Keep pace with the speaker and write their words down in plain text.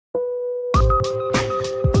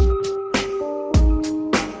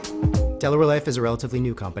Delaware Life is a relatively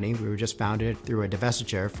new company. We were just founded through a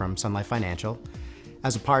divestiture from Sun Life Financial.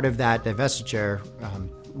 As a part of that divestiture,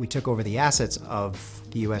 we took over the assets of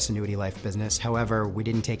the U.S. annuity life business. However, we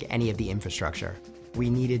didn't take any of the infrastructure.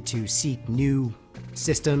 We needed to seek new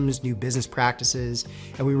systems, new business practices,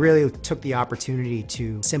 and we really took the opportunity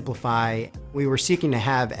to simplify. We were seeking to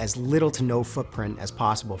have as little to no footprint as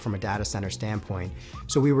possible from a data center standpoint.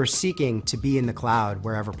 So we were seeking to be in the cloud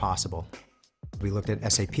wherever possible. We looked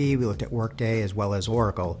at SAP, we looked at Workday, as well as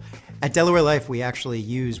Oracle. At Delaware Life, we actually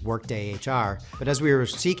use Workday HR, but as we were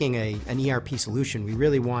seeking an ERP solution, we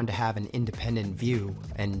really wanted to have an independent view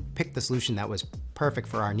and pick the solution that was perfect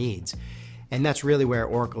for our needs. And that's really where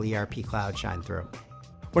Oracle ERP Cloud shined through.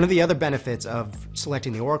 One of the other benefits of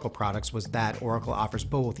selecting the Oracle products was that Oracle offers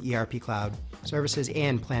both ERP Cloud services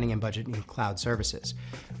and planning and budgeting cloud services.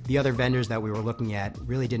 The other vendors that we were looking at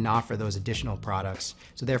really didn't offer those additional products,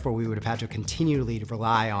 so therefore we would have had to continually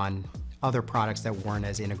rely on other products that weren't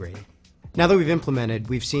as integrated. Now that we've implemented,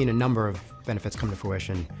 we've seen a number of benefits come to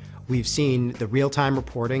fruition. We've seen the real-time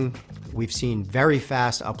reporting. We've seen very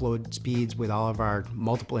fast upload speeds with all of our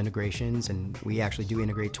multiple integrations, and we actually do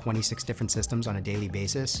integrate 26 different systems on a daily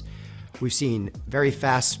basis. We've seen very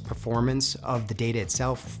fast performance of the data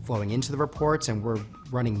itself flowing into the reports, and we're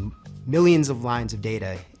running millions of lines of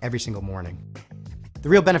data every single morning. The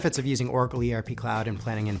real benefits of using Oracle ERP Cloud and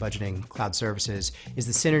planning and budgeting cloud services is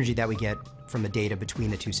the synergy that we get from the data between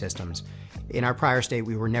the two systems. In our prior state,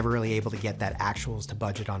 we were never really able to get that actuals to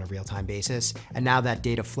budget on a real-time basis, and now that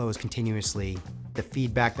data flows continuously. The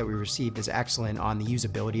feedback that we received is excellent on the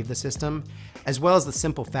usability of the system, as well as the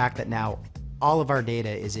simple fact that now all of our data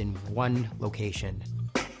is in one location.